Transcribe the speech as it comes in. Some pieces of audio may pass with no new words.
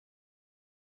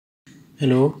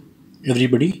Hello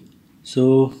everybody.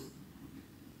 So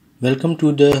welcome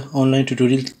to the online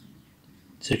tutorial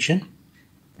section.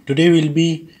 Today we'll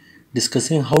be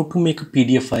discussing how to make a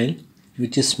PDF file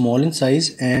which is small in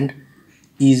size and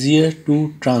easier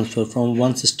to transfer from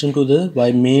one system to the other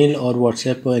by mail or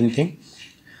WhatsApp or anything.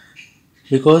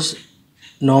 Because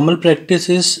normal practice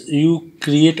is you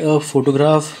create a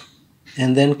photograph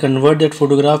and then convert that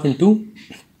photograph into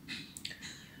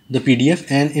the PDF,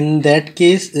 and in that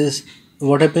case is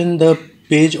what happened, the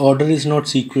page order is not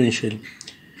sequential.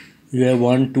 You have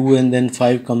 1 2 and then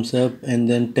 5 comes up and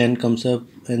then 10 comes up,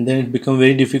 and then it becomes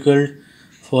very difficult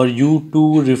for you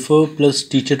to refer plus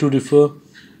teacher to refer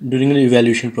during the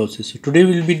evaluation process. So today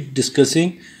we will be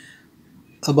discussing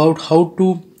about how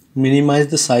to minimize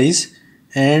the size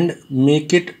and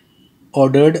make it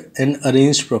ordered and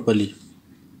arranged properly.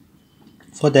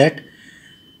 For that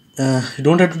you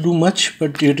don't have to do much,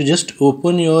 but you have to just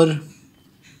open your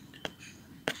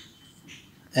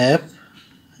app,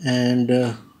 and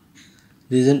there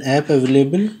is an app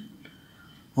available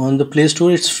on the Play Store.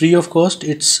 It's free of cost.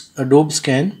 It's Adobe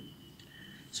Scan.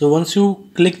 So once you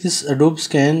click this Adobe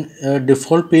Scan, a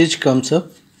default page comes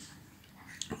up,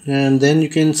 and then you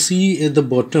can see at the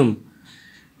bottom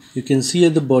there's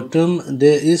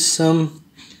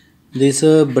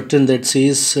a button that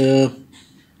says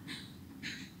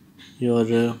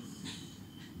your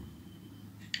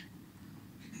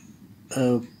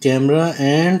camera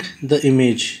and the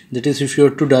image. That is, if you are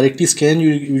to directly scan,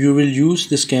 you will use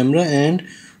this camera, and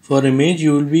for image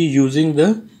you will be using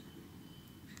the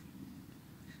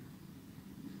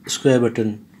square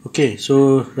button. Okay,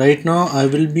 so right now I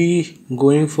will be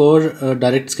going for a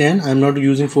direct scan. I'm not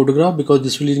using photograph because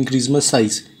this will increase my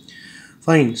size.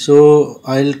 Fine, so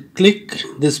I'll click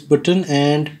this button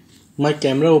and my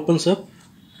camera opens up.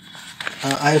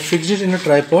 I have fixed it in a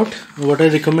tripod. What I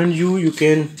recommend you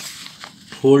can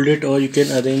hold it or you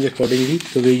can arrange accordingly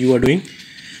the way you are doing.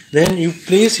 Then you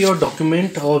place your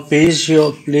document or place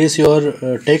your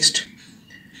text.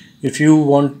 If you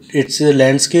want it's a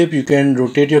landscape, you can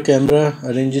rotate your camera,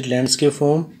 arrange it landscape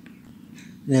form,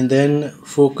 and then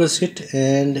focus it,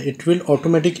 and it will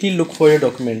automatically look for your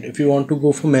document. If you want to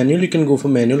go for manual, you can go for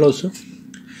manual also,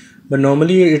 but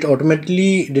normally it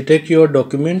automatically detects your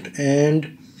document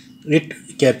and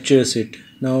it captures it.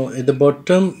 Now at the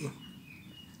bottom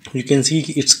you can see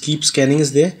it's keep scanning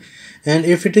is there, and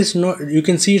if it is not, you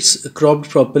can see it's cropped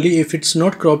properly. If it's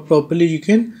not cropped properly, you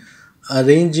can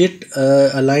arrange it,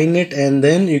 align it, and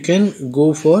then you can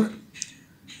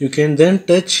then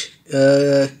touch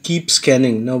keep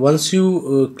scanning. Now once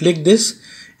you click this,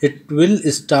 it will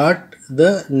start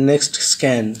the next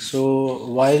scan. So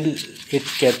while it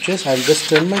captures, I'll just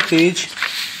turn my page,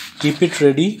 keep it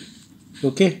ready.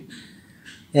 Okay,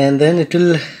 and then it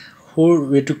will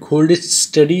hold it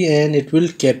steady and it will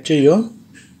capture your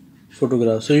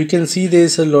photograph. So you can see there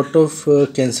is a lot of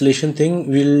cancellation thing.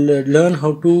 We'll learn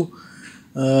how to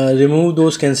remove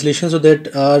those cancellations so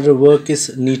that our work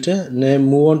is neater. Now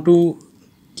move on to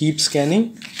keep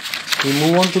scanning. We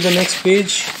move on to the next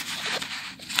page.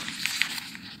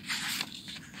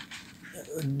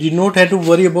 Do not have to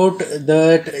worry about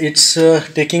that it's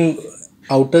taking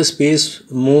outer space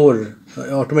more.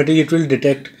 Automatically it will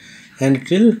detect and it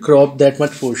will crop that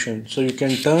much portion. So you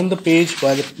can turn the page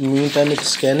while the meantime it's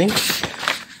scanning.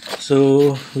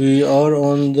 So we are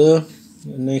on the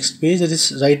next page. That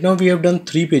is, right now we have done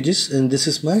 3 pages and this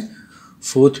is my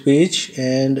 4th page,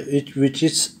 and which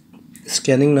is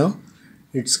scanning now.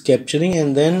 It's capturing,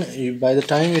 and then by the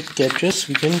time it captures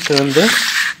we can turn the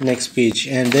next page,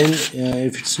 and then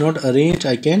if it's not arranged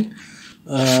I can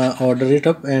order it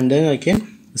up and then I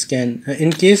can scan.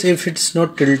 In case if it's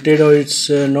not tilted or it's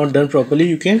not done properly,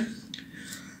 you can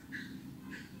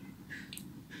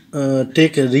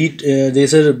take a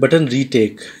there's a button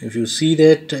retake. If you see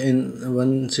that, in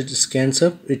once it scans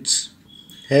up, it's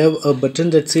have a button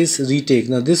that says retake.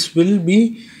 Now this will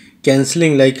be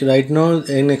cancelling, like right now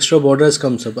an extra border has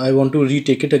comes up. I want to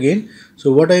retake it again.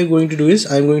 So what I'm going to do is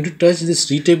I'm going to touch this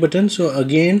retake button. So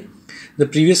again the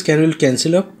previous scan will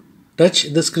cancel up.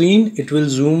 Touch the screen, it will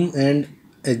zoom and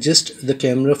adjust the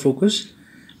camera focus,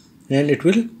 and it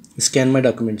will scan my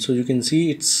document. So you can see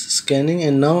it's scanning,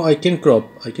 and now I can crop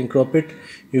it.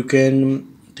 You can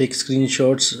take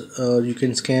screenshots, you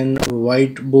can scan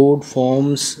whiteboard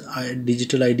forms,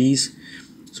 digital IDs.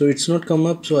 So it's not come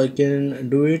up, so I can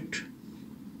do it.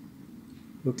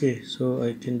 Okay, so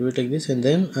I can do it like this, and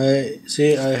then I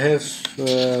say I have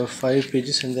 5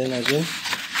 pages, and then again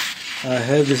I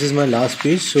have, this is my last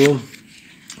page, so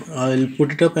I'll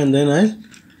put it up and then I'll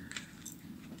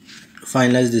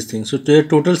finalize this thing. So there are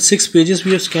total 6 pages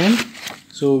we have scanned.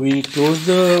 So we close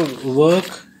the work,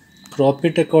 crop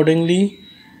it accordingly,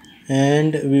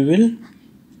 and we will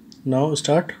now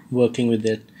start working with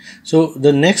it. So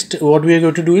the next what we are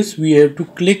going to do is we have to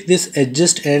click this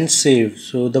adjust and save.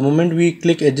 So the moment we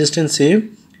click adjust and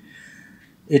save,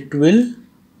 it will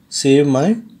save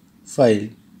my file,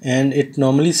 and it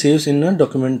normally saves in a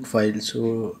document file.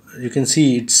 So you can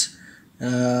see it's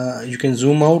you can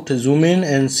zoom out, zoom in,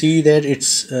 and see that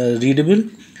it's readable.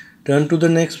 Turn to the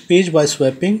next page by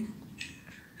swiping,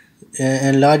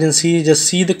 enlarge and see, just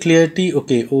see the clarity.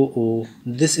 Okay, oh,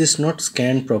 this is not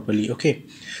scanned properly. Okay,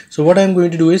 so what I'm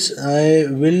going to do is I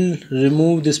will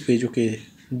remove this page. Okay,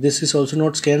 this is also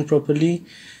not scanned properly,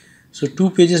 so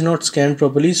 2 pages not scanned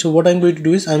properly. So what I'm going to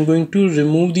do is I'm going to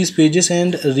remove these pages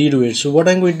and redo it. So what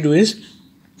I'm going to do is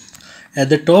at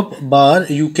the top bar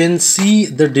you can see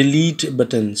the delete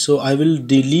button. So I will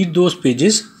delete those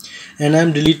pages, and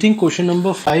I'm deleting question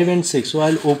number 5 and 6. So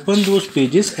I'll open those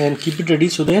pages and keep it ready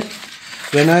so that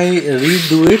when I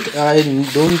redo it I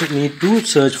don't need to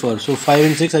search for. So 5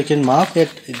 and 6 I can mark that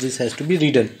this has to be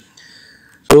redone.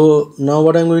 So now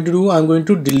what I'm going to do, I'm going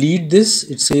to delete this.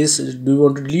 It says do you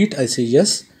want to delete? I say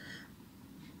yes.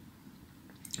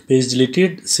 Page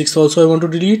deleted. 6 also I want to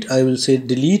delete. I will say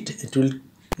delete. It will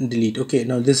delete. Okay,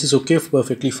 now this is okay,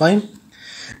 perfectly fine.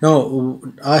 Now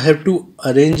I have to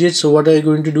arrange it. So what I'm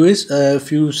going to do is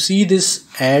if you see this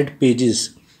add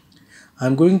pages,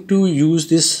 I'm going to use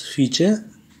this feature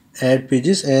add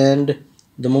pages, and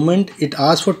the moment it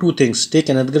asks for 2 things, take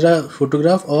another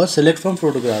photograph or select from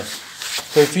photographs.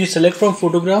 So if you select from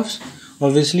photographs,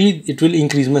 obviously it will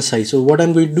increase my size. So what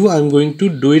I'm going to do, I'm going to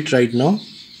do it right now.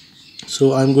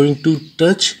 So I'm going to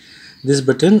touch this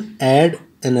button, add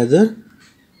another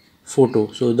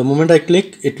photo. So the moment I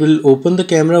click, it will open the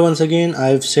camera once again.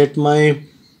 I've set my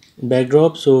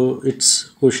backdrop, so it's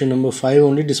question number 5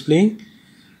 only displaying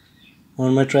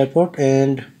on my tripod,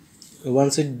 and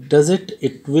once it does it,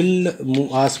 it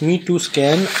will ask me to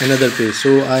scan another page.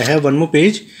 So I have one more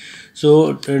page.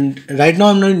 So right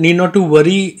now need not to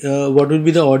worry what will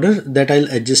be the order, that I'll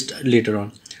adjust later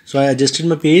on. So I adjusted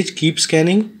my page, keep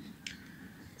scanning,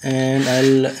 and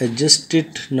I'll adjust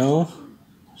it now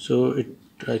so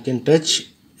I can touch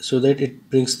so that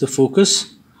it brings the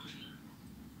focus.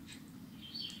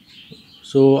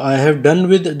 So I have done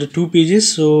with the 2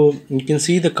 pages, so you can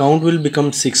see the count will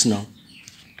become 6 now.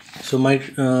 So my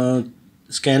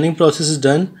scanning process is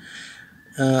done.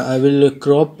 I will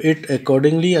crop it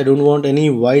accordingly. I don't want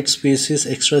any white spaces,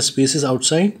 extra spaces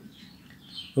outside.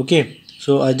 Okay,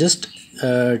 so I just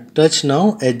touch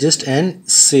now, adjust and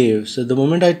save. So the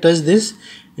moment I touch this,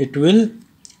 it will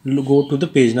go to the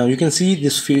page. Now you can see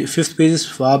this 5th page is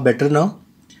far better now,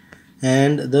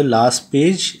 and the last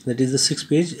page, that is the 6th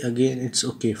page, again it's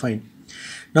okay, fine.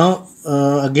 Now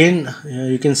again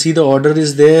you can see the order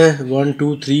is there, 1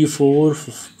 2 3 4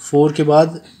 4 के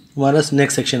बाद हमारा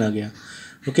next section आ गया.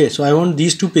 Okay, so I want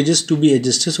these 2 pages to be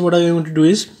adjusted. So what I am going to do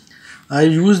is I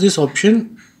use this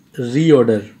option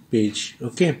reorder page.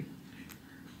 Okay,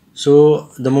 so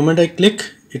the moment I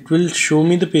click, it will show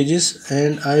me the pages,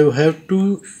 and I have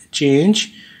to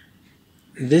change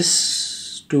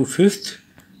this to 5th,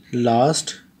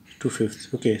 last to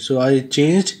 5th. Okay, so I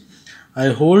changed, I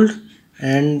hold,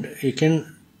 and you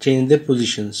can change the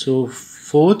position. So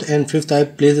 4th and 5th I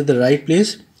place at the right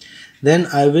place. Then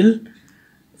I will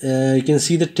you can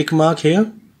see the tick mark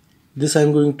here. This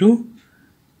I'm going to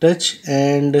touch,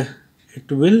 and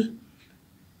it will,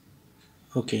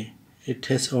 okay, it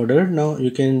has ordered. Now you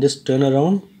can just turn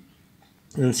around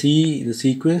and see the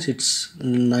sequence. It's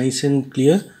nice and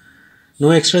clear, no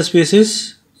extra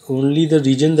spaces, only the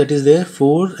region that is there.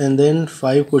 4 and then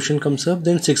 5 question comes up,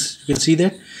 then 6, you can see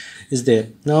that is there.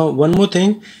 Now one more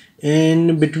thing,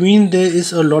 in between there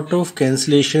is a lot of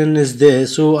cancellation is there,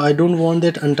 so I don't want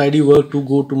that untidy work to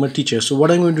go to my teacher. So what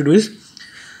I'm going to do is,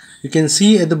 you can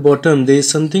see at the bottom there is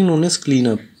something known as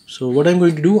cleanup. So what I'm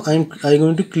going to do, I'm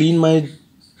going to clean my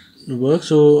work.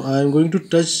 So I'm going to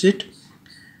touch it,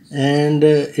 and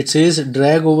it says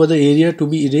drag over the area to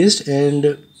be erased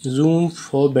and zoom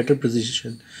for better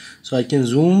precision. So I can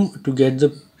zoom to get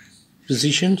the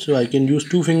precision. So I can use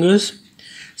 2 fingers,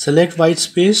 select white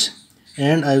space,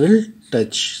 and I will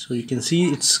touch. So you can see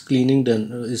it's cleaning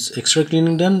done, it's extra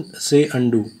cleaning done. Say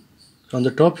undo. So on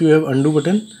the top you have undo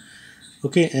button.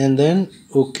 Okay, and then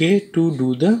okay to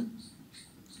do the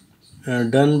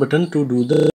done button, to do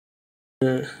the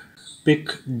pick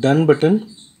done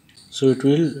button. So it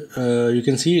will you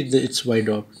can see it's white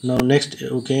dot. Now next,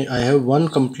 okay, I have one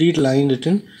complete line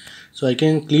written, so I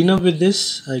can clean up with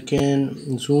this. I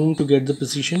can zoom to get the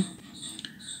precision.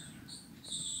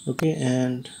 Okay,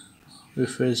 and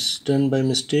if it's done by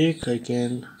mistake, I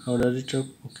can order it up.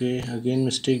 Okay, again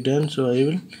mistake done, so I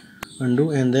will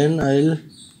undo, and then I'll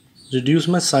reduce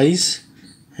my size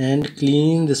and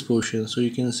clean this portion. So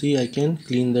you can see I can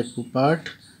clean that part,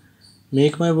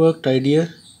 make my work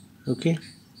tidier. Okay,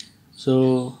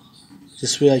 so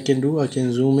this way I can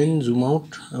zoom in, zoom out.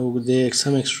 There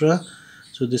some extra,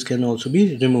 so this can also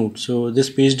be removed. So this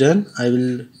page done, I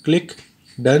will click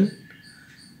done.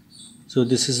 So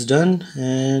this is done,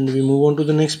 and we move on to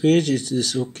the next page. It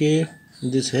is okay.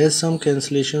 This has some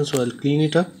cancellation, so I'll clean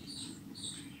it up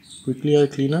quickly. I'll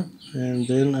clean up, and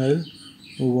then I'll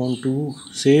move on to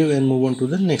save and move on to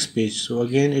the next page. So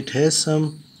again it has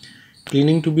some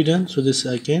cleaning to be done, so this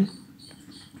I can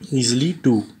easily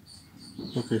do.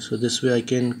 Okay, so this way I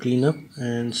can clean up,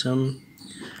 and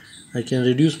I can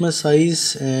reduce my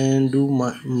size and do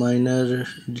minor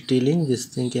detailing. This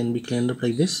thing can be cleaned up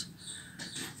like this.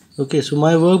 Okay, so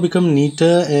my work become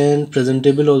neater and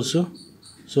presentable also.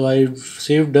 So I've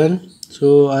saved done.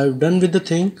 So I've done with the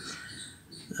thing.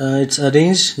 It's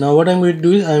arranged. Now what I'm going to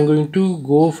do is I'm going to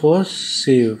go for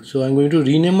save. So I'm going to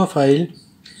rename a file.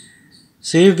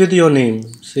 Save with your name.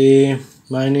 Say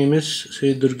my name is,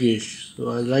 say, Durgesh. So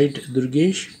I'll write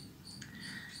Durgesh.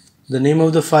 The name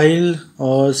of the file,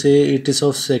 or say it is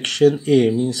of section A,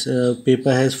 means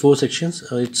paper has 4 sections.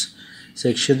 It's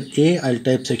section A. I'll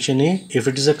type section A. If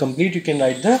it is a complete, you can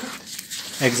write the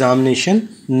examination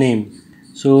name.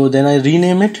 So then I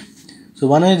rename it. So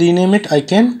when I rename it, I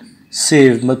can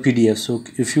save my PDF. So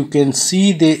if you can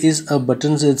see, there is a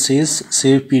button that says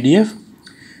save PDF.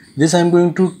 This I'm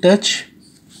going to touch.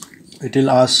 It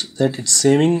will ask that it's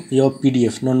saving your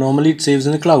PDF. Now normally it saves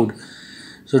in the cloud.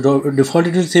 So default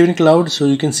it will save in cloud. So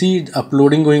you can see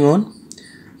uploading going on.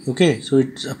 Okay, so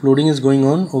it's uploading is going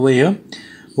on over here.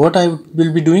 What I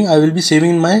will be doing, I will be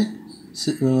saving in my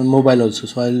mobile also.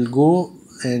 So I'll go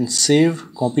and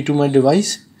save, copy to my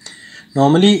device.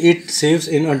 Normally it saves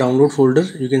in a download folder.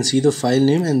 You can see the file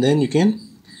name, and then you can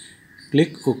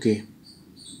click OK.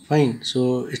 Fine.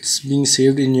 So it's being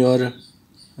saved in your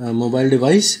mobile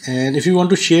device, and if you want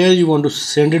to share, you want to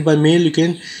send it by mail, you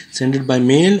can send it by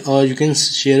mail, or you can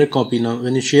share a copy. Now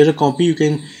when you share a copy, you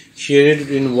can share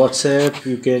it in WhatsApp,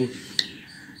 you can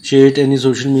share it any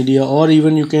social media, or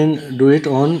even you can do it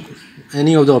on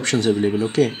any of the options available.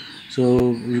 Okay,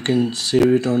 so you can save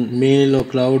it on mail or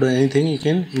cloud or anything, you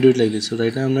can do it like this. So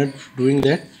right now I'm not doing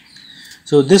that.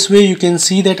 So this way you can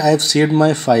see that I have saved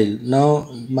my file. Now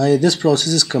this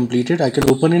process is completed. I can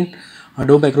open in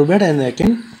Adobe Acrobat and I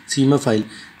can see my file.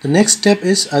 The next step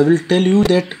is I will tell you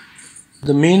that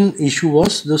the main issue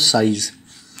was the size.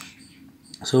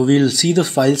 So we'll see the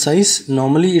file size.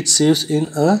 Normally it saves in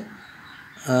a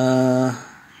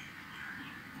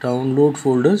download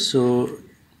folder. So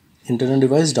internal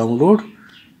device download.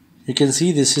 You can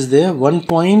see this is there,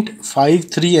 1.53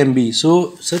 MB.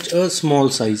 So such a small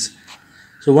size.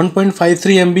 So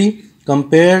 1.53 MB.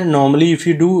 Compare normally if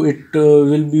you do it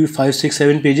will be 5, 6,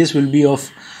 7 pages will be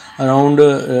of around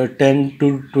 10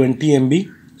 to 20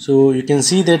 MB. So you can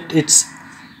see that it's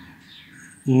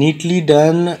neatly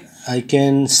done. I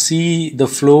can see the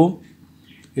flow.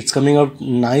 It's coming out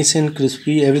nice and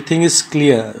crispy. Everything is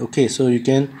clear. Okay, so you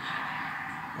can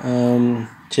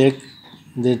check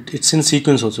that it's in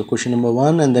sequence also. Question number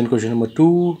 1 and then question number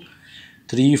 2,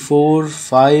 3, 4,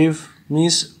 5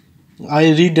 means I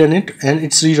redone it and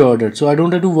it's reordered, so I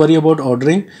don't have to worry about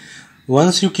ordering.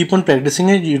 Once you keep on practicing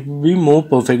it, it will be more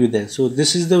perfect with that. So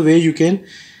this is the way you can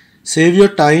save your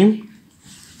time.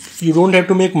 You don't have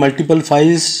to make multiple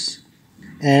files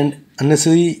and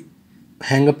unnecessarily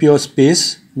hang up your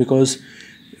space, because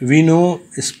we know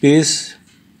space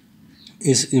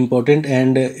is important,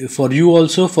 and for you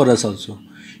also, for us also.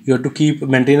 You have to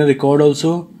maintain a record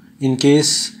also in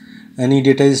case any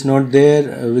data is not there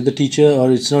with the teacher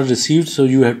or it's not received, so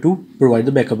you have to provide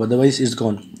the backup, otherwise it's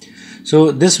gone.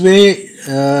 So this way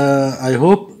I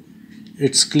hope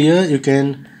it's clear. You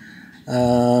can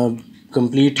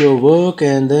complete your work,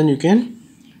 and then you can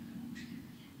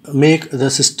make the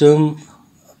system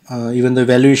even the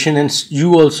evaluation, and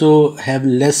you also have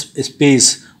less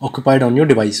space occupied on your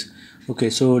device. Okay,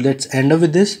 so let's end up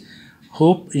with this.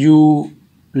 Hope you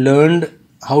learned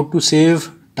how to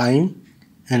save time,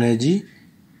 energy,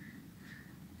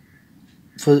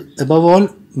 for above all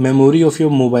memory of your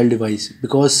mobile device,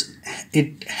 because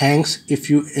it hangs if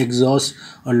you exhaust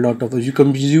a lot of, if you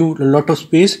consume a lot of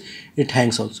space, it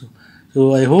hangs also.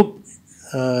 So I hope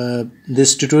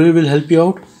this tutorial will help you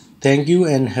out. Thank you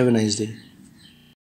and have a nice day.